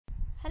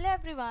Hello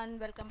everyone,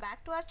 welcome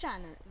back to our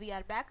channel. We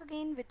are back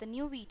again with a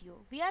new video.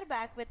 We are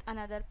back with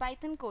another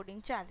Python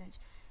coding challenge.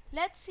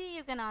 Let's see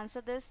you can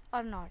answer this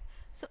or not.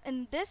 So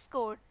in this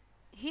code,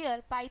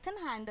 here Python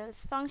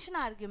handles function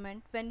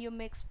argument when you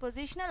mix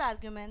positional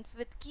arguments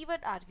with keyword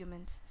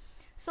arguments.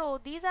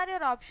 So these are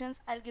your options.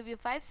 I'll give you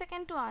 5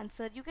 seconds to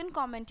answer. You can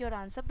comment your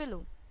answer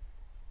below.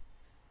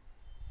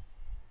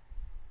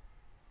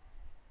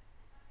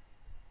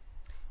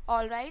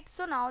 Alright,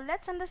 so now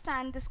let's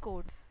understand this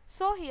code.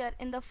 So here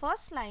in the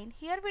first line,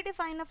 here we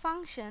define a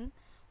function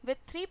with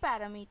 3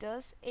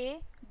 parameters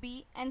a,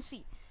 b and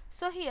c.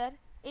 So here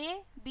a,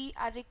 b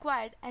are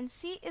required and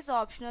c is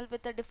optional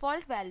with a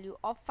default value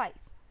of 5.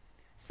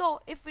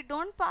 So if we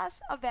don't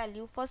pass a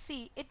value for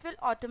c, it will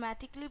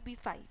automatically be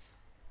 5.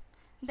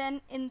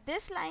 Then in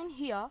this line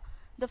here,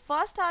 the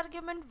first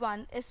argument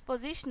 1 is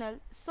positional,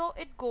 so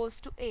it goes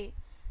to a.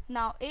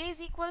 Now a is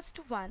equals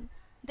to 1.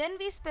 Then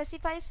we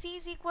specify c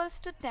is equals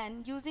to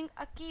 10 using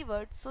a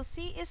keyword, so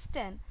c is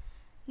 10.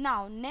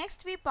 Now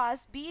next we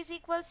pass b is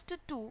equals to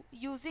 2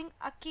 using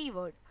a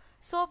keyword,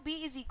 so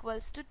b is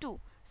equals to 2.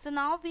 So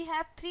now we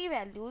have 3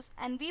 values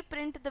and we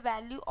print the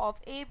value of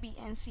a, b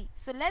and c.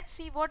 So let's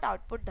see what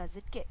output does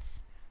it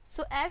gives.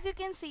 So as you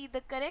can see,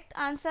 the correct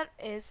answer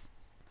is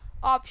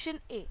option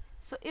A.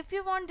 So if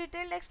you want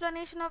detailed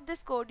explanation of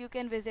this code, you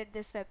can visit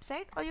this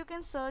website or you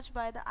can search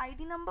by the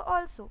ID number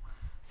also.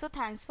 So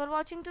thanks for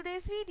watching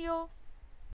today's video.